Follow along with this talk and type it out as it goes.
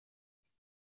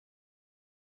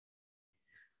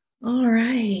All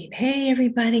right. Hey,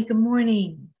 everybody. Good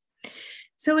morning.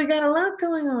 So, we got a lot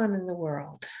going on in the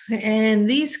world. And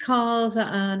these calls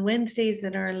on Wednesdays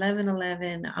that are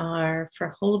 11:11 are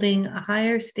for holding a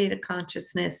higher state of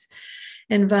consciousness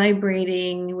and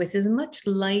vibrating with as much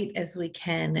light as we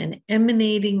can and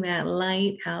emanating that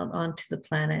light out onto the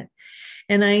planet.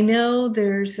 And I know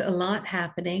there's a lot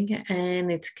happening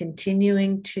and it's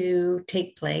continuing to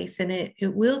take place and it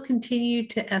will continue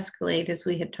to escalate as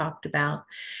we had talked about.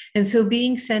 And so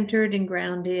being centered and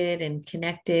grounded and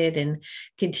connected and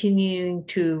continuing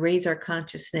to raise our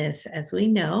consciousness, as we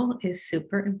know, is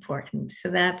super important. So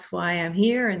that's why I'm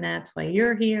here and that's why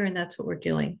you're here and that's what we're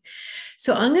doing.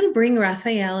 So I'm going to bring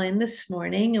Raphael in this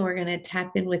morning and we're going to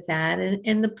tap in with that.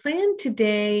 And the plan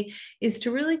today is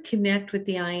to really connect with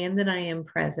the I am that I am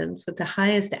presence, with the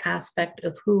highest aspect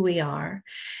of who we are,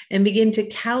 and begin to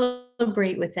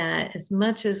calibrate with that as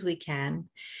much as we can.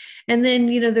 And then,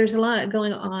 there's a lot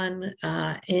going on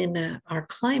in our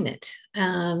climate,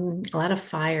 a lot of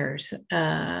fires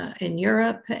in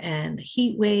Europe, and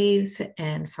heat waves,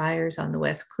 and fires on the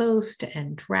West Coast,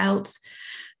 and droughts.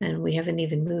 And we haven't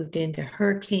even moved into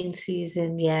hurricane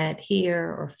season yet here,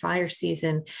 or fire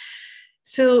season.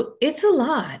 So it's a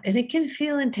lot and it can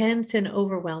feel intense and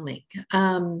overwhelming.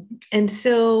 And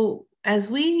so as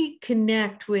we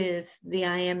connect with the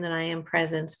I am that I am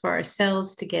presence for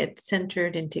ourselves to get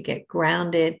centered and to get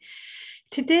grounded,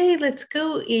 today let's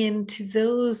go into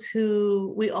those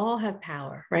who we all have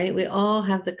power, right? We all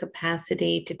have the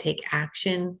capacity to take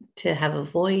action, to have a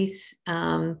voice,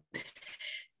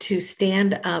 to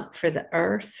stand up for the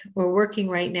earth. We're working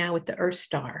right now with the Earth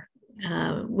Star,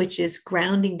 which is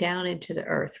grounding down into the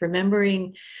earth,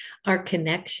 remembering our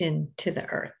connection to the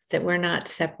earth, that we're not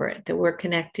separate, that we're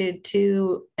connected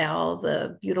to all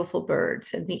the beautiful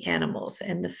birds and the animals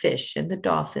and the fish and the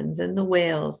dolphins and the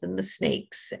whales and the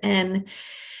snakes, and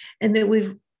that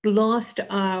we've lost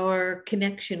our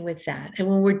connection with that. And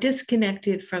when we're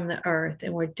disconnected from the earth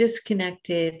and we're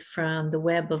disconnected from the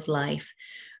web of life,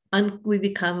 we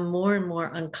become more and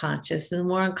more unconscious. And the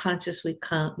more unconscious we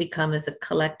become as a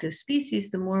collective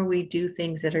species, the more we do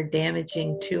things that are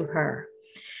damaging to her.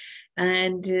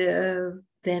 And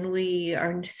then we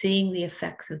are seeing the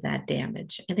effects of that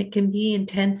damage. And it can be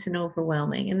intense and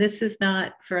overwhelming. And this is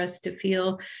not for us to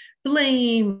feel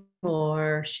blame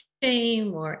or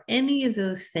shame or any of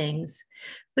those things,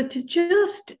 but to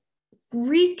just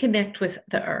reconnect with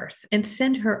the earth and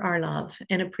send her our love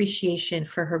and appreciation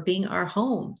for her being our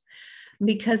home,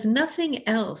 because nothing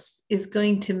else is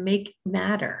going to make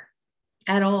matter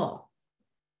at all.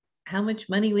 How much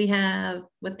money we have,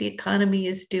 what the economy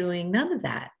is doing, none of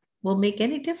that will make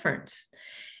any difference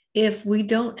if we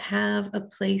don't have a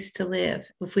place to live,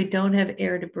 if we don't have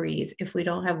air to breathe, if we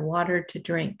don't have water to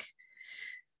drink.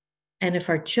 And if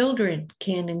our children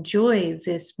can enjoy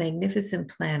this magnificent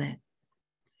planet,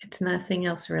 it's nothing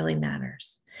else really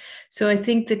matters. So I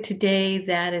think that today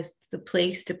that is the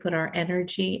place to put our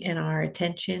energy and our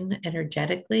attention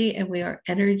energetically. And we are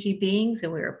energy beings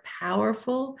and we are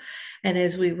powerful. And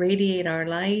as we radiate our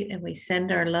light and we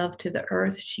send our love to the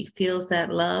earth, she feels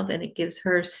that love and it gives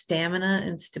her stamina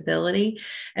and stability.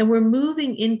 And we're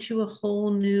moving into a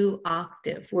whole new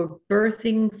octave. We're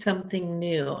birthing something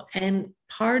new. And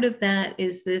part of that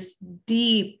is this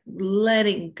deep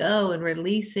letting go and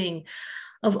releasing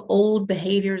of old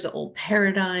behaviors, old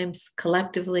paradigms,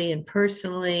 collectively and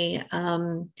personally,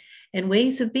 and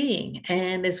ways of being.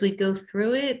 And as we go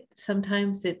through it,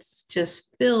 sometimes it's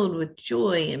just filled with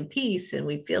joy and peace, and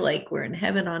we feel like we're in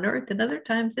heaven on earth, and other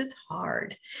times it's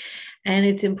hard. And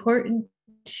it's important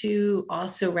to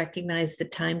also recognize the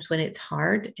times when it's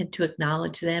hard and to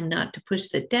acknowledge them, not to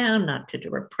push it down, not to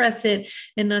repress it,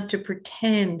 and not to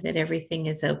pretend that everything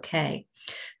is okay.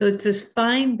 So it's this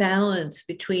fine balance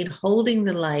between holding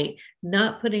the light,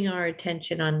 not putting our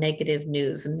attention on negative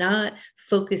news, not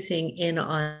focusing in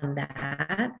on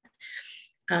that,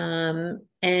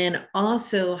 and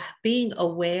also being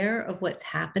aware of what's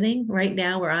happening right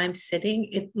now where I'm sitting.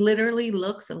 It literally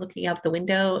looks, I'm looking out the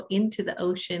window into the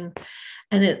ocean,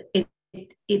 and it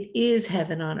is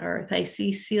heaven on earth. I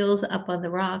see seals up on the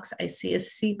rocks. I see a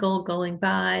seagull going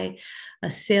by.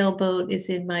 A sailboat is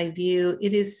in my view.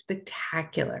 It is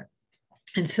spectacular.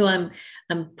 And so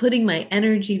I'm putting my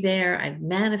energy there. I've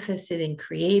manifested and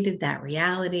created that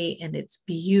reality, and it's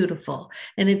beautiful.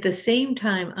 And at the same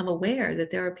time, I'm aware that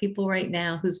there are people right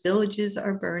now whose villages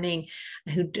are burning,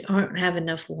 who don't have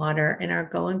enough water and are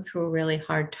going through a really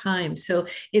hard time. So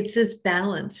it's this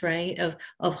balance, right,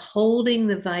 of holding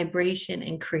the vibration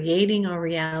and creating our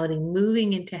reality,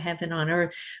 moving into heaven on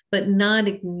earth, but not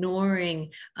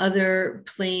ignoring other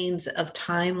planes of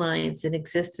timelines and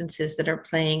existences that are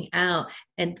playing out,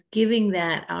 and giving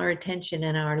that our attention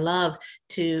and our love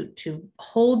to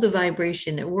hold the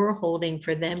vibration that we're holding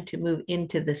for them to move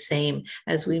into the same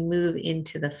as we move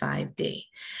into the 5D.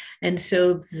 And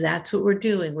so that's what we're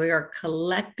doing. We are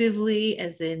collectively,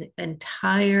 as an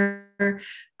entire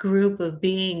group of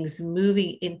beings,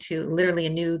 moving into literally a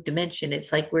new dimension.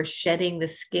 It's like we're shedding the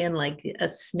skin like a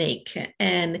snake.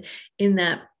 And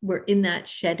we're in that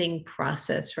shedding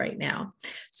process right now.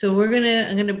 So I'm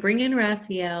gonna bring in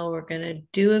Raphael. We're gonna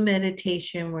do a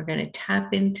meditation. We're gonna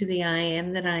tap into the I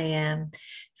am that I am,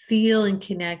 feel and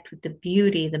connect with the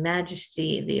beauty, the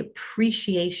majesty, the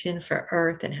appreciation for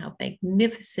Earth and how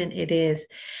magnificent it is.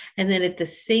 And then at the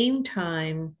same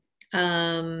time,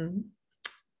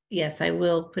 yes, I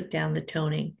will put down the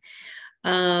toning.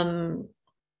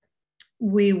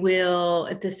 We will,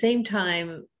 at the same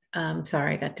time,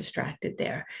 sorry, I got distracted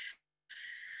there.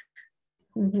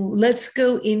 Let's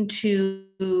go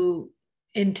into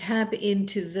and tap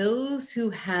into those who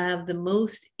have the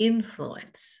most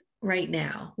influence right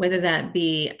now, whether that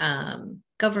be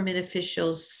government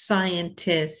officials,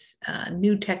 scientists,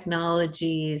 new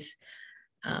technologies,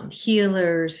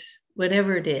 healers,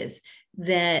 whatever it is,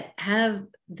 that have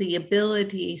the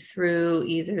ability through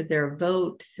either their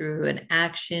vote, through an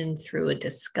action, through a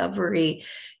discovery,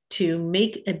 to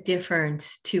make a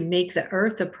difference, to make the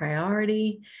earth a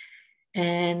priority,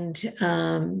 and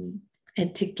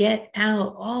to get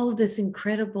out all of this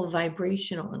incredible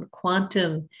vibrational and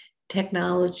quantum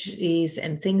technologies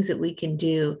and things that we can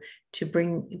do to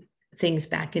bring things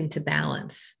back into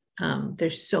balance.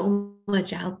 There's so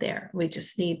much out there. We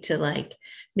just need to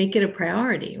make it a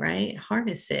priority, right?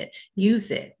 Harness it,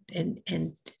 use it,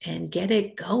 and get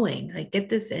it going. Get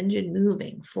this engine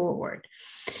moving forward.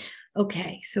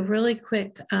 Okay, so really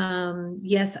quick,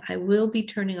 yes, I will be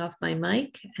turning off my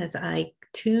mic as I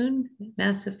tuned.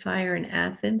 Massive fire in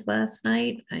Athens last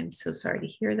night. I'm so sorry to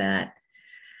hear that.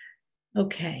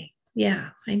 Okay, yeah,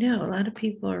 I know a lot of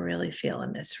people are really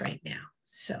feeling this right now.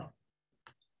 So,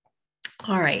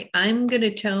 all right, I'm going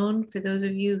to tone. For those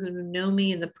of you who know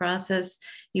me in the process,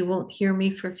 you won't hear me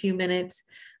for a few minutes.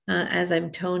 As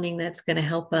I'm toning, that's going to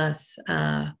help us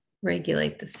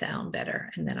regulate the sound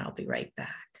better, and then I'll be right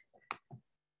back.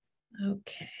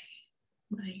 Okay,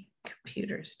 my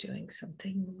computer's doing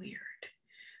something weird.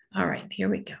 All right, here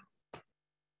we go.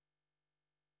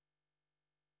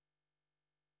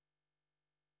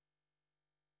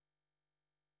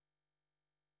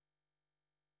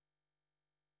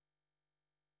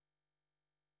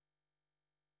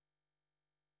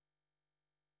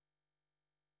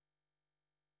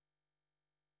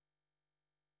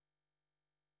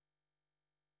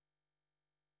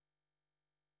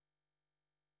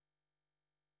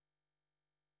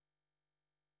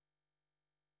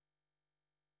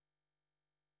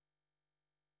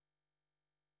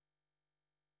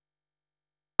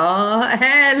 Oh,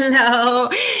 hello,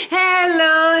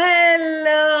 hello,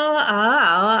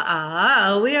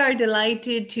 hello. We are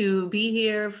delighted to be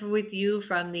here with you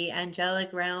from the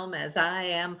angelic realm, as I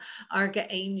am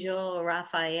Archangel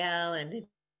Raphael, and it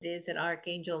is that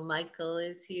Archangel Michael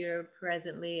is here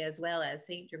presently, as well as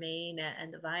Saint Germain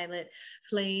and the violet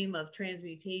flame of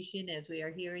transmutation, as we are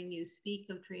hearing you speak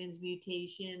of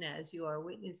transmutation, as you are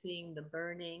witnessing the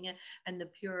burning and the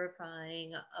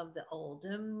purifying of the old.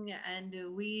 And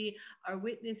we are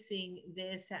witnessing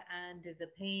this and the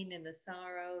pain and the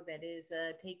sorrow that is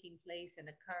taking place and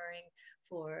occurring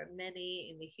for many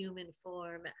in the human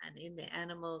form and in the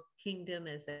animal kingdom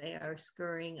as they are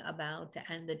scurrying about,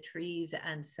 and the trees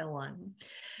and so on.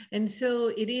 And so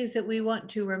it is that we want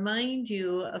to remind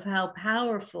you of how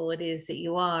powerful it is that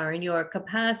you are, and your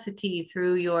capacity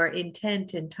through your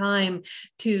intent and time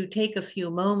to take a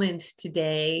few moments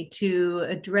today to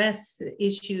address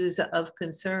issues of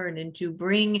concern and to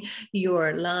bring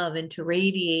your love and to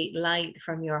radiate light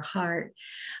from your heart.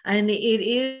 And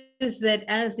it that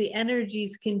as the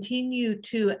energies continue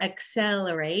to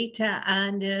accelerate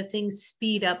and things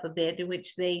speed up a bit, in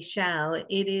which they shall, it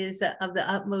is of the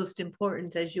utmost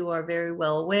importance, as you are very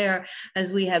well aware,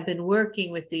 as we have been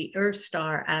working with the Earth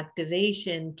Star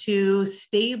activation, to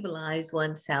stabilize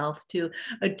oneself, to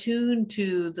attune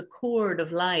to the cord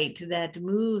of light that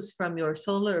moves from your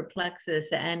solar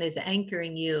plexus and is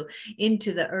anchoring you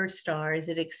into the Earth Star as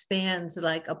it expands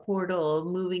like a portal,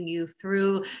 moving you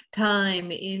through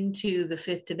time into the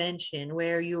fifth dimension,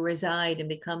 where you reside and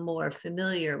become more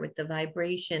familiar with the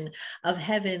vibration of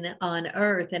heaven on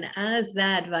earth. And as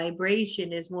that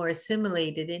vibration is more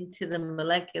assimilated into the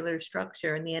molecular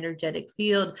structure and the energetic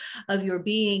field of your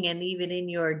being, and even in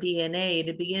your DNA,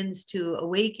 it begins to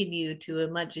awaken you to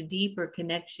a much deeper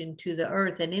connection to the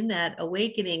earth. And in that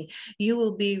awakening, you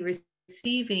will be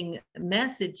receiving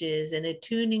messages and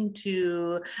attuning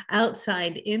to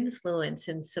outside influence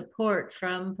and support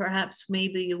from, perhaps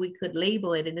maybe we could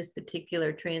label it in this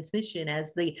particular transmission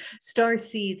as the star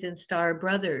seeds and star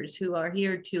brothers, who are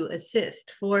here to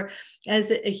assist. For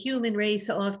as a human race,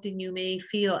 often you may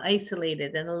feel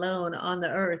isolated and alone on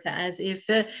the earth, as if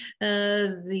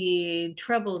the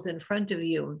troubles in front of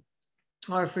you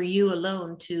are for you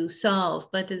alone to solve.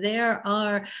 But there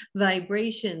are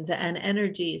vibrations and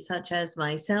energies such as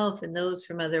myself and those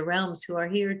from other realms who are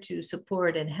here to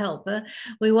support and help.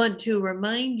 We want to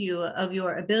remind you of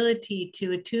your ability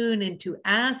to attune and to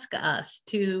ask us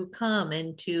to come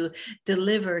and to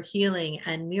deliver healing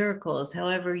and miracles.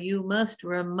 However, you must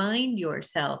remind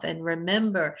yourself and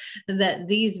remember that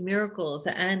these miracles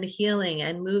and healing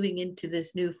and moving into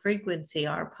this new frequency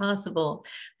are possible.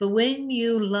 But when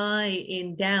you lie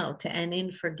in doubt and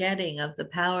in forgetting of the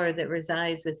power that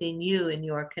resides within you and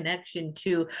your connection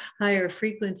to higher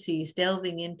frequencies,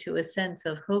 delving into a sense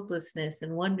of hopelessness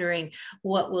and wondering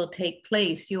what will take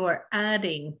place, you are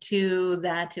adding to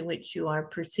that in which you are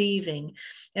perceiving.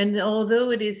 And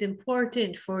although it is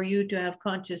important for you to have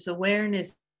conscious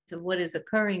awareness of what is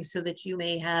occurring so that you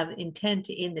may have intent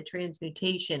in the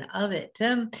transmutation of it,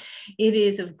 it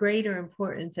is of greater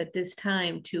importance at this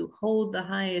time to hold the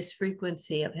highest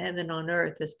frequency of heaven on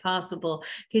earth as possible,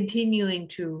 continuing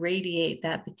to radiate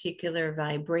that particular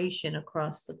vibration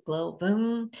across the globe.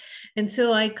 And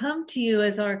so I come to you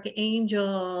as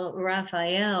Archangel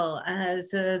Raphael, as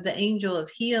the angel of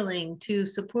healing, to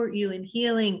support you in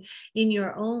healing in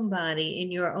your own body, in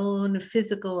your own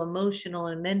physical, emotional,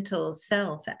 and mental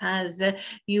self, as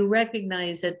you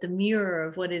recognize that the mirror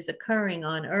of what is occurring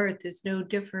on earth is no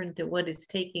different than what is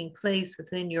taking place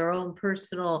within your own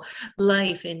personal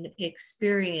life and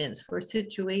experience. For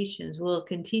situations will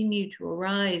continue to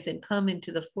arise and come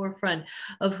into the forefront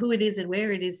of who it is and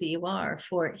where it is that you are,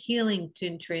 for healing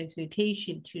and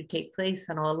transmutation to take place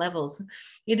on all levels.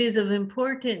 It is of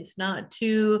importance not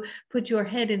to put your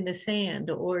head in the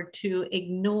sand or to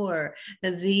ignore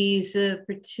these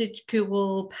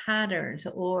particular patterns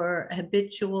or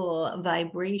habitual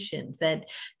vibrations that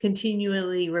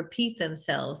continually repeat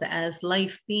themselves as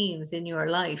life themes in your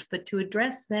life, but to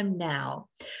address them now.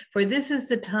 For this is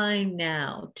the time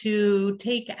now to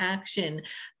take action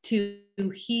to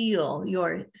heal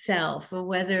yourself,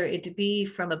 whether it be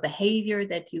from a behavior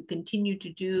that you continue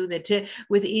to do that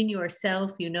within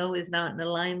yourself you know is not in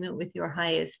alignment with your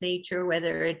highest nature,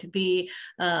 whether it be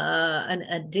an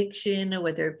addiction,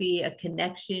 whether it be a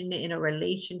connection in a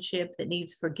relationship that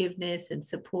needs forgiveness and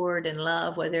support and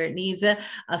love, whether it needs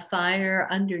a fire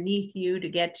underneath you to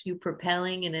get you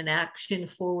propelling in an action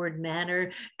forward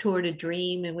manner toward a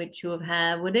dream in which you have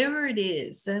had, whatever it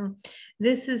is,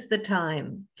 this is the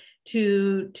time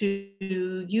to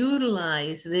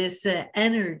utilize this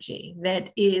energy that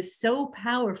is so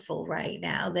powerful right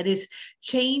now, that is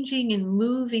changing and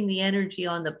moving the energy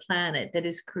on the planet, that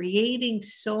is creating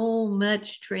so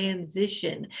much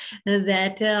transition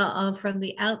that from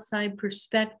the outside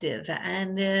perspective,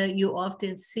 and you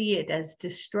often see it as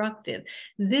destructive.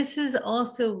 This is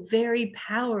also very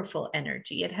powerful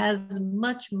energy. It has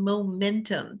much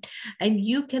momentum, and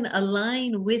you can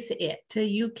align with it.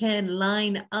 You can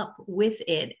line up with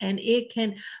it, and it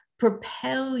can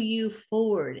propel you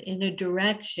forward in a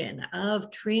direction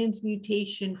of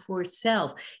transmutation for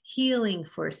self, healing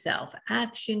for self,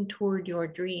 action toward your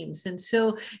dreams. And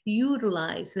so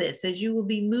utilize this as you will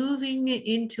be moving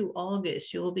into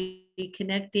August. You will be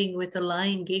connecting with the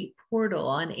Lion Gate portal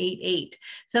on 8/8,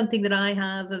 something that I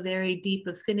have a very deep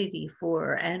affinity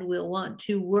for and will want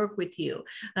to work with you,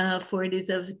 for it is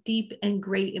of deep and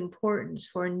great importance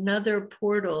for another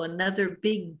portal, another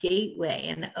big gateway,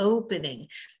 an opening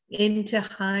into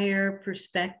higher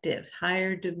perspectives,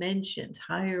 higher dimensions,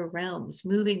 higher realms,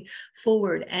 moving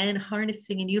forward and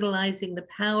harnessing and utilizing the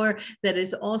power that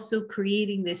is also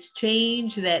creating this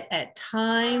change that at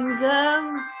times,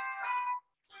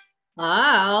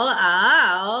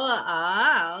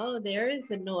 there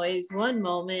is a noise. One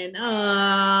moment.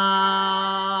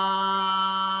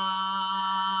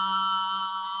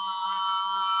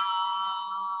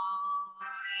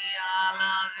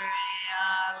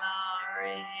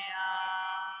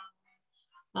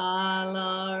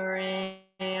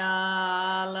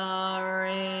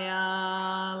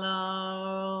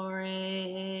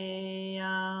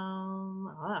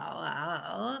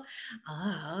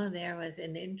 There was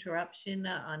an interruption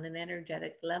on an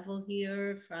energetic level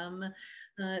here from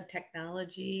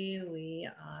technology. We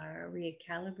are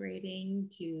recalibrating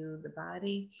to the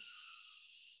body.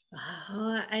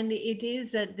 And it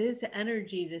is that this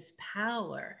energy, this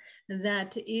power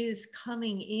that is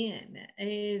coming in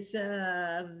is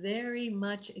very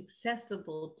much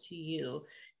accessible to you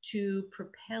to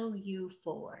propel you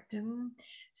forward.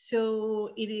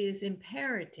 So it is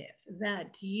imperative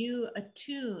that you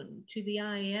attune to the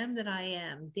I am that I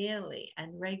am daily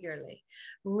and regularly,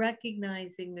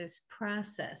 recognizing this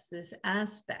process, this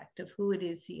aspect of who it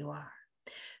is you are.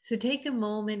 So take a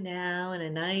moment now and a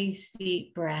nice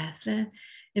deep breath and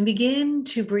begin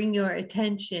to bring your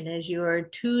attention as you are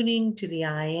tuning to the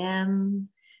I am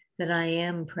that I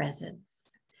am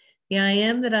presence. The I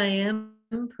am that I am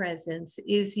presence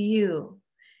is you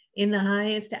in the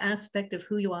highest aspect of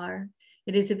who you are.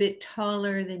 It is a bit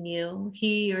taller than you.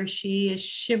 He or she is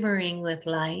shimmering with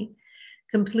light,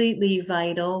 completely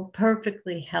vital,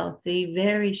 perfectly healthy,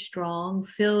 very strong,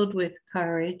 filled with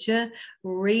courage,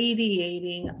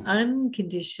 radiating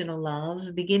unconditional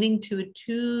love, beginning to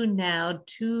attune now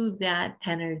to that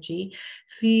energy,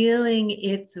 feeling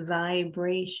its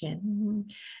vibration,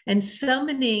 and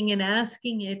summoning and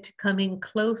asking it to come in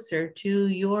closer to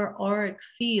your auric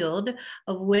field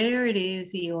of where it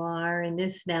is you are in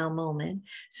this now moment,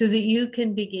 so that you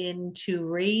can begin to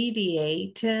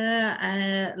radiate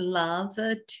love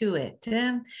to it.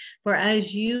 For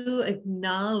as you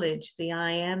acknowledge the I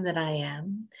am that I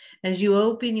am, as you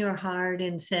open your heart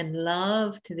and send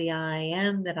love to the I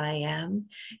am that I am,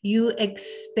 you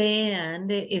expand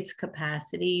its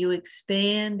capacity, you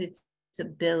expand its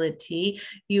ability,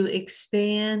 you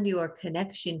expand your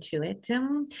connection to it.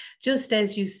 Just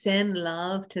as you send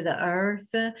love to the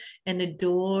earth and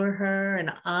adore her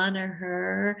and honor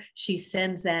her, she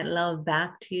sends that love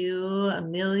back to you a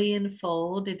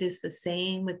millionfold. It is the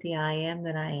same with the I am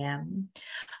that I am.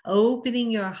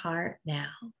 Opening your heart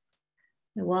now,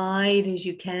 wide as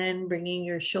you can, bringing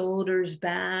your shoulders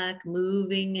back,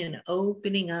 moving and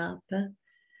opening up.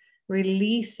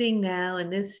 Releasing now in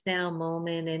this now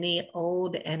moment any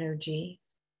old energy.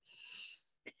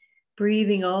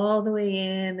 Breathing all the way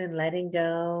in and letting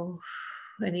go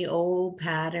any old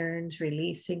patterns,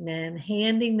 releasing them,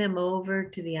 handing them over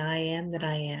to the I am that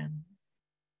I am.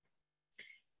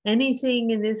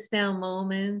 Anything in this now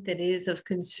moment that is of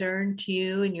concern to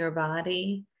you in your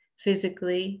body,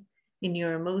 physically, in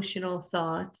your emotional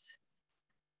thoughts,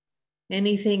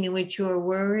 anything in which you are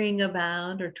worrying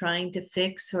about or trying to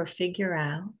fix or figure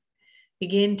out,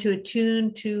 begin to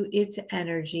attune to its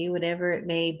energy, whatever it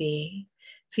may be,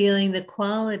 feeling the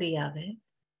quality of it.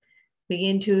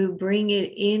 Begin to bring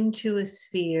it into a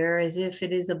sphere as if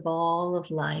it is a ball of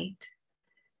light.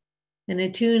 And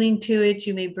attuning to it,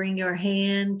 you may bring your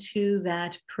hand to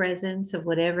that presence of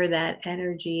whatever that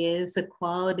energy is, the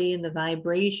quality and the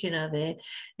vibration of it,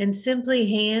 and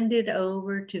simply hand it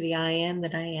over to the I am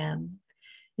that I am.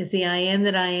 As the I am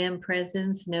that I am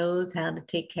presence knows how to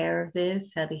take care of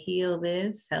this, how to heal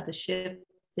this, how to shift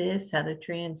this, how to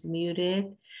transmute it,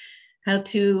 how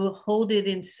to hold it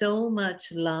in so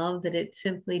much love that it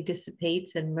simply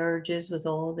dissipates and merges with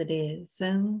all that is.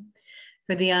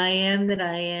 For the I am that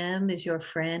I am is your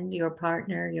friend, your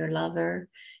partner, your lover.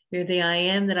 You're the I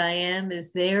am that I am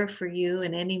is there for you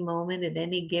in any moment, at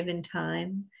any given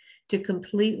time, to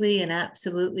completely and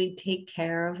absolutely take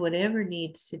care of whatever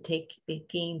needs to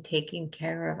being taken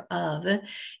care of,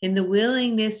 in the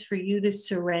willingness for you to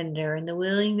surrender, and the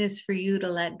willingness for you to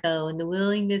let go, and the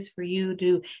willingness for you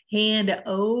to hand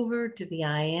over to the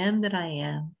I am that I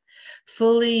am,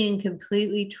 fully and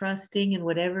completely trusting in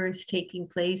whatever is taking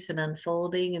place and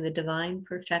unfolding in the divine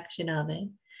perfection of it,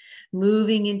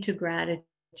 moving into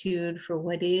gratitude for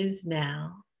what is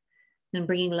now, and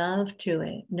bringing love to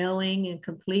it, knowing in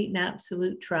complete and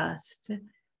absolute trust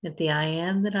that the I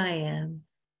am that I am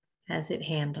has it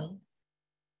handled.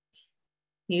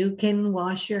 You can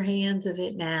wash your hands of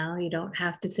it now. You don't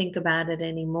have to think about it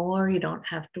anymore. You don't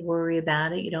have to worry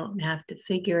about it. You don't have to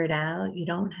figure it out. You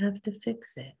don't have to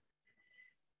fix it.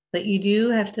 But you do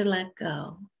have to let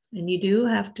go. And you do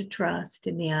have to trust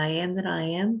in the I am that I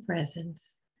am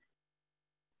presence.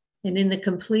 And in the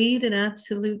complete and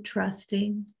absolute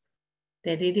trusting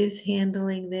that it is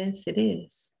handling this, it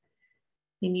is.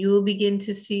 And you will begin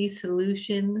to see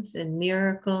solutions and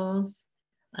miracles,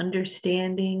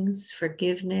 understandings,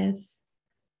 forgiveness,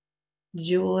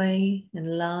 joy,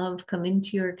 and love come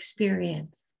into your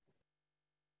experience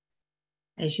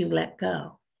as you let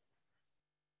go.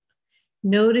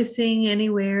 Noticing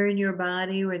anywhere in your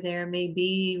body where there may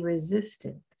be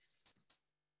resistance,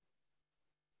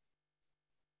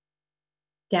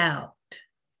 doubt,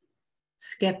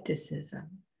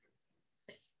 skepticism.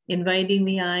 Inviting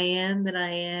the I am that I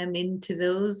am into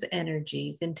those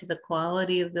energies, into the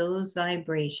quality of those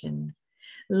vibrations,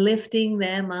 lifting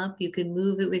them up. You can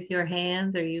move it with your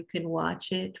hands or you can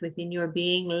watch it within your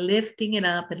being, lifting it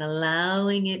up and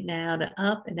allowing it now to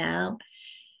up and out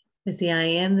as the I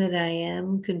am that I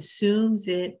am consumes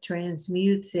it,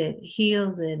 transmutes it,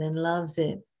 heals it, and loves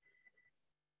it,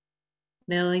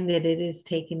 knowing that it is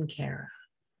taken care of.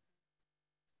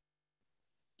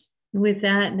 With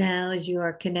that now, as you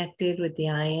are connected with the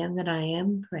I am that I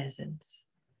am presence,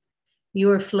 you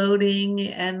are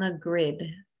floating on a grid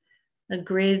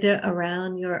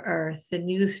around your earth, the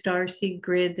new starseed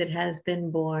grid that has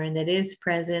been born, that is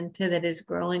present, that is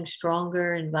growing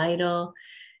stronger and vital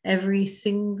every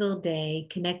single day,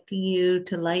 connecting you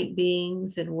to light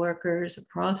beings and workers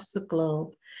across the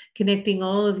globe, connecting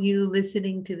all of you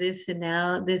listening to this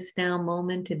now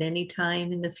moment at any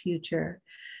time in the future,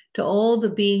 to all the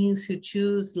beings who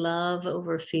choose love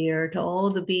over fear, to all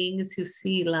the beings who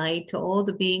see light, to all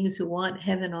the beings who want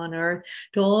heaven on earth,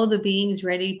 to all the beings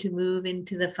ready to move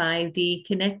into the 5D,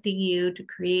 connecting you to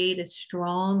create a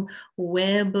strong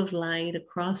web of light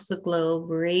across the globe,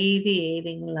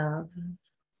 radiating love.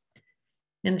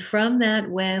 And from that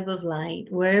web of light,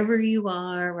 wherever you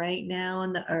are right now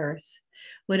on the earth,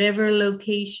 whatever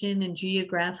location and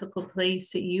geographical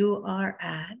place that you are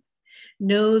at,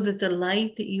 know that the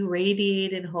light that you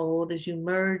radiate and hold as you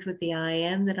merge with the I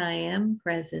am that I am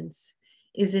presence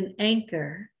is an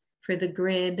anchor for the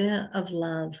grid of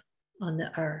love on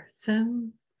the earth.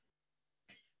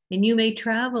 And you may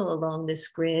travel along this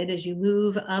grid as you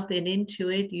move up and into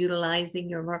it, utilizing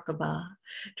your Merkaba,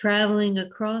 traveling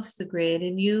across the grid,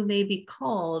 and you may be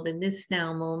called in this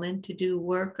now moment to do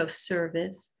work of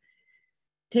service.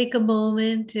 Take a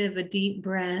moment of a deep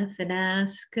breath and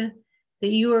ask that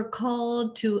you are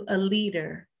called to a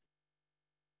leader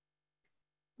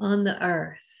on the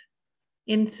earth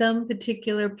in some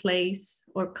particular place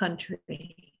or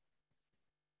country.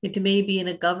 It may be in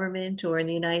a government or in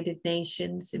the United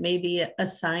Nations. It may be a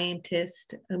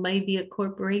scientist. It might be a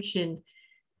corporation.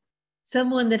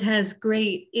 Someone that has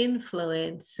great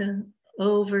influence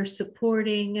over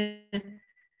supporting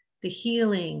the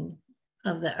healing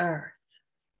of the earth.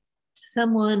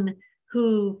 Someone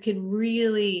who can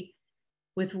really,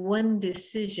 with one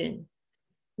decision,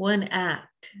 one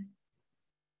act,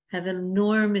 have an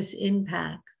enormous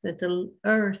impact that the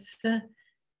earth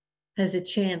has a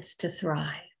chance to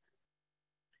thrive.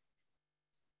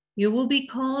 You will be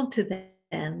called to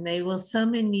them. They will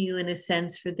summon you in a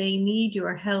sense, for they need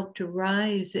your help to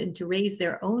rise and to raise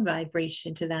their own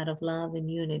vibration to that of love and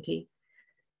unity.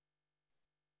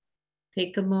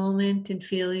 Take a moment and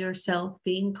feel yourself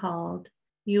being called.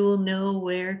 You will know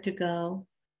where to go.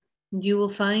 You will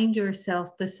find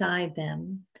yourself beside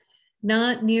them,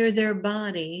 not near their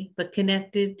body, but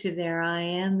connected to their I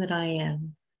am that I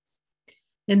am.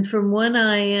 And from one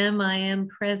I am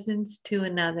presence to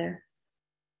another.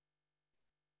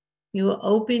 You will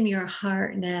open your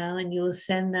heart now and you will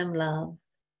send them love.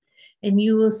 And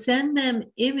you will send them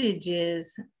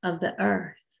images of the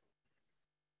earth.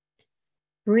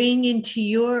 Bring into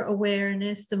your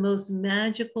awareness the most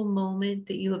magical moment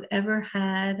that you have ever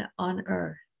had on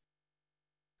earth.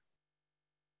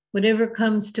 Whatever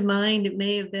comes to mind, it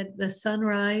may have been the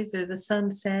sunrise or the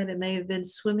sunset. It may have been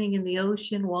swimming in the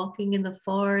ocean, walking in the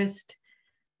forest,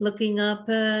 looking up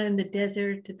in the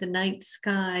desert at the night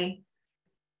sky.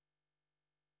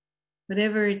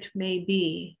 Whatever it may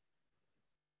be,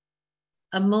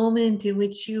 a moment in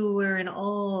which you were in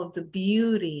awe of the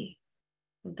beauty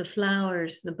of the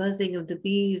flowers, the buzzing of the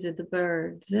bees or the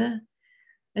birds,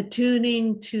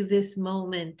 attuning to this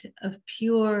moment of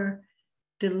pure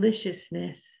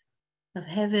deliciousness of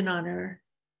heaven on earth.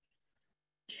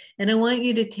 And I want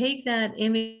you to take that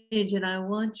image and I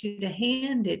want you to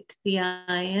hand it to the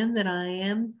I am that I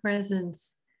am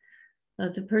presence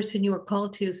of the person you are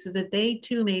called to, so that they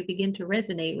too may begin to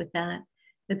resonate with that,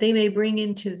 that they may bring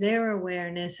into their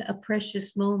awareness a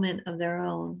precious moment of their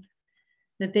own,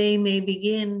 that they may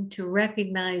begin to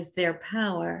recognize their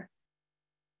power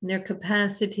and their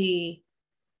capacity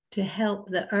to help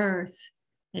the earth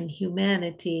and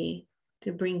humanity,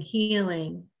 to bring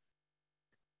healing,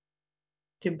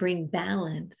 to bring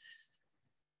balance,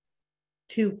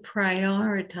 to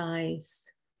prioritize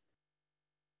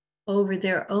over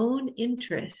their own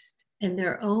interest and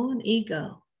their own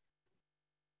ego,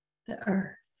 the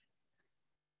earth,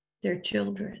 their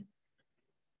children,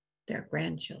 their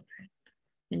grandchildren,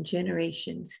 and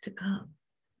generations to come.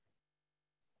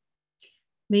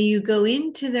 May you go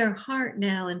into their heart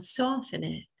now and soften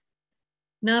it,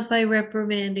 not by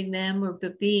reprimanding them or by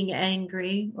being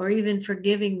angry or even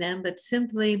forgiving them, but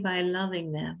simply by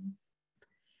loving them.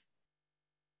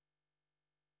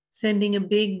 Sending a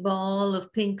big ball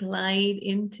of pink light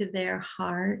into their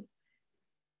heart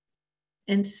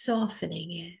and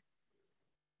softening it.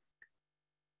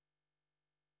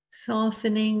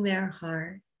 Softening their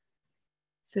heart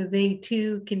so they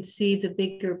too can see the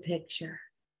bigger picture.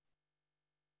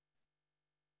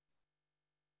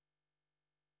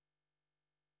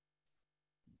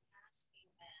 Asking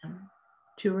them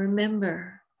to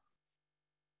remember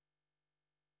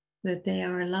that they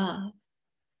are love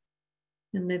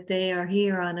and that they are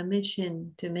here on a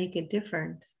mission to make a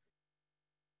difference,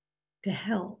 to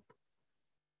help.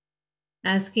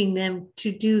 Asking them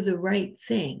to do the right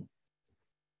thing,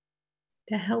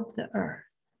 to help the earth.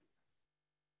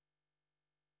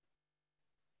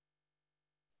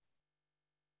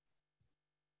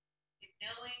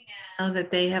 Knowing now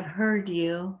that they have heard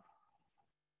you,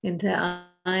 and the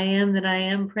I am that I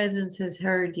am presence has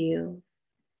heard you,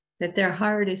 that their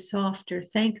heart is softer,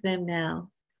 thank them now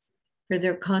for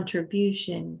their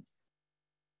contribution.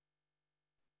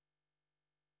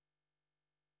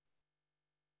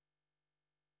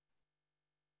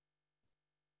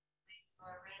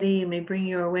 Already, you may bring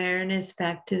your awareness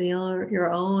back to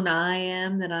your own I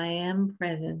am that I am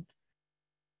present.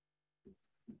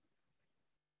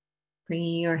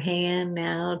 Bringing your hand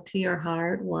now to your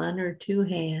heart, one or two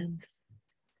hands,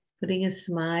 putting a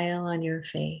smile on your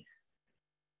face.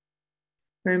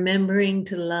 Remembering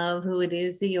to love who it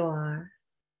is that you are.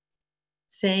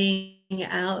 Saying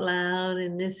out loud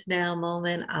in this now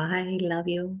moment, I love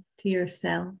you, to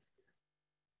yourself.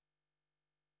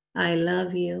 I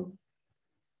love you.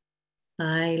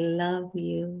 I love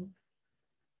you.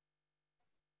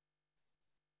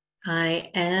 I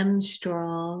am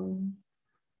strong.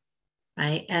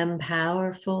 I am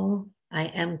powerful. I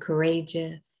am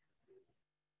courageous.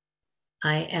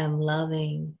 I am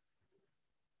loving.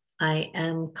 I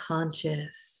am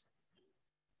conscious.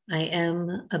 I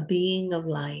am a being of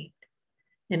light.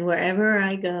 And wherever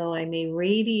I go, I may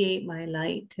radiate my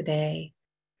light today.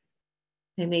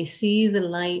 I may see the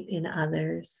light in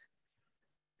others.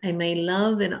 I may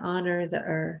love and honor the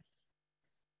earth.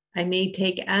 I may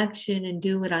take action and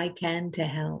do what I can to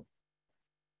help.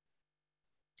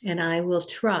 And I will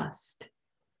trust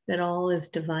that all is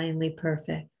divinely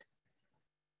perfect.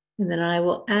 And then I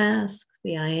will ask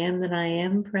the I am that I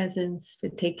am presence to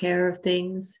take care of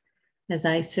things as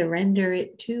I surrender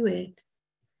it to it.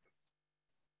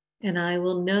 And I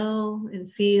will know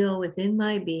and feel within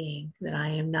my being that I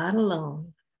am not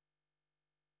alone,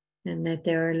 and that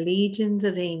there are legions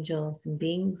of angels and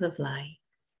beings of light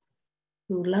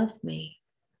who love me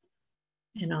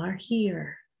and are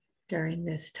here during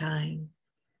this time.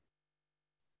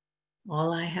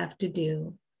 All I have to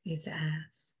do is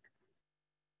ask.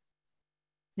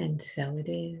 And so it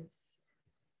is.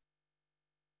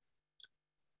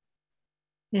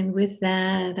 And with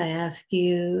that, I ask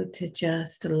you to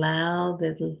just allow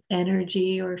the energy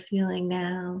you're feeling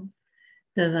now,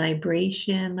 the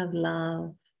vibration of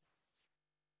love,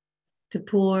 to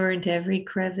pour into every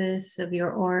crevice of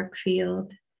your auric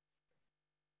field.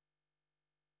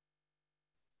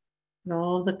 And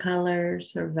all the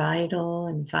colors are vital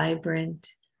and vibrant,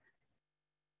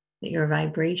 that your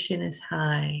vibration is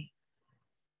high,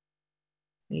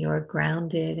 that you are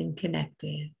grounded and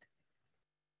connected.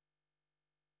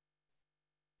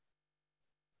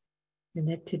 And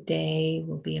that today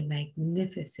will be a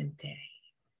magnificent day,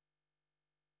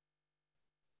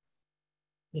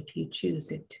 if you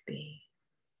choose it to be.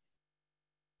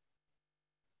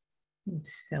 And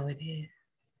so it is.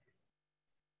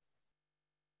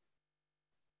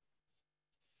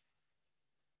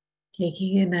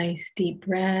 Taking a nice deep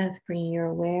breath, bringing your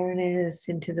awareness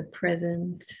into the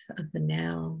present of the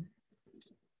now.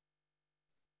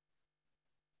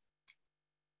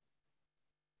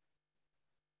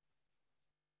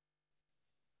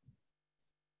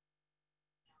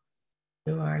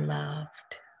 are loved.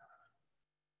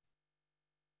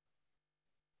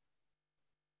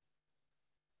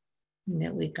 And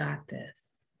that we got this.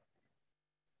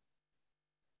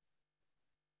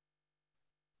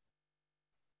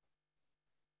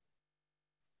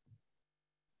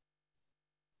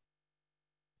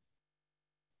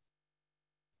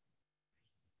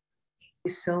 Thank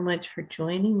you so much for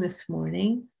joining this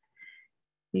morning.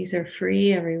 These are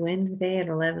free every Wednesday at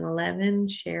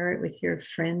 11:11. Share it with your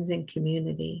friends and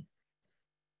community.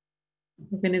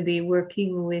 We're going to be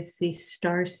working with the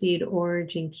Starseed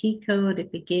Origin Key Code.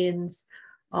 It begins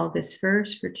August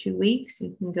 1st for 2 weeks.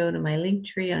 You can go to my link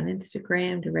tree on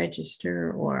Instagram to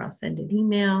register, or I'll send an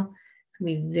email. It's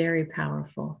going to be very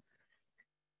powerful.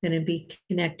 Going to be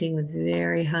connecting with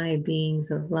very high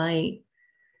beings of light,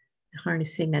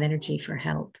 harnessing that energy for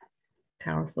help.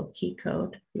 Powerful key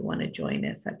code. If you want to join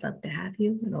us, I'd love to have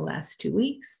you. It'll last 2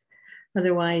 weeks.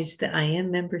 Otherwise, the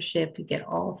IM membership, you get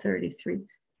all 33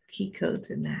 key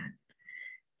codes in that.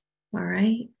 All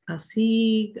right, I'll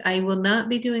see. I will not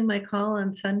be doing my call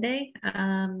on Sunday.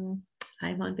 I'm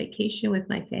on vacation with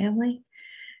my family,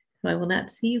 so I will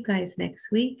not see you guys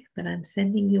next week, but I'm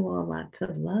sending you all lots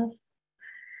of love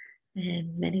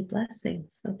and many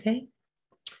blessings, okay?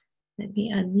 Let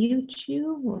me unmute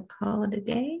you. We'll call it a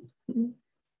day.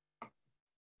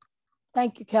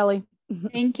 Thank you, Kelly.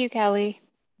 Thank you, Kelly.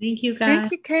 Thank you, guys.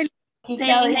 Thank you, Kelly. Thank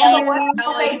you. Have a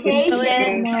wonderful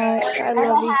vacation. I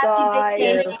love you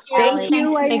guys. Thank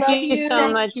you. I love Thank you you.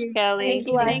 so much, Kelly.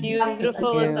 Thank you.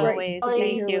 Beautiful as always.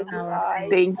 Thank you.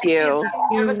 Thank you.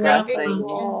 You're Have a great welcome.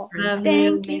 day. Love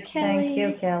Thank you. you, Kelly. Thank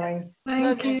you, Kelly.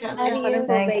 Thank you. Wonderful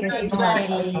Thank you so vacation. much,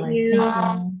 Thank Kelly. you.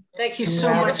 Thank you You so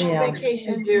have much the, for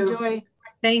vacation. Enjoy.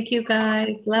 Thank you,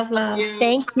 guys. Love, love.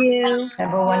 Thank you.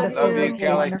 Have a wonderful Love you, day.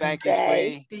 Kelly. Thank you,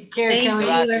 sweetie. Take care, Thank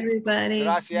Kelly. you, everybody.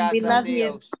 Gracias We a love you.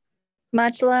 Dios.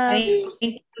 Much love. Thank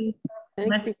you. Thank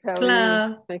Much you, Kelly.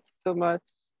 love. Thank you so much.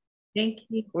 Thank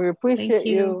you. We appreciate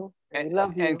you. you. We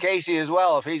love you. And Casey as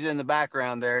well, if he's in the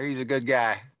background there, he's a good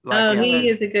guy. Like Oh, him. he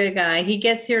is a good guy. He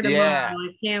gets here tomorrow. Yeah.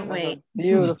 I can't Have wait. a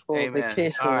beautiful Amen.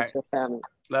 vacation All with right. your family.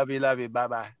 Love you, love you.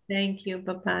 Bye-bye. Thank you.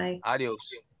 Bye-bye. Adios.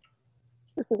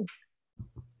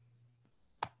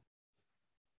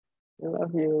 We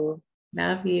love you.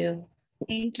 Love you.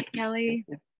 Thank you, Kelly.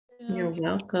 You're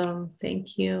welcome.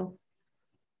 Thank you.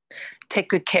 Take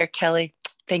good care, Kelly.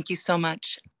 Thank you so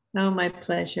much. Oh, my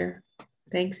pleasure.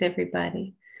 Thanks,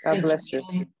 everybody. God bless you.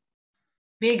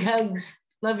 Big hugs.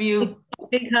 Love you.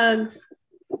 Big hugs.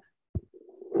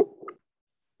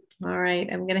 All right.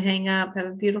 I'm going to hang up. Have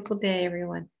a beautiful day,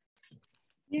 everyone.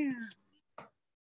 Yeah.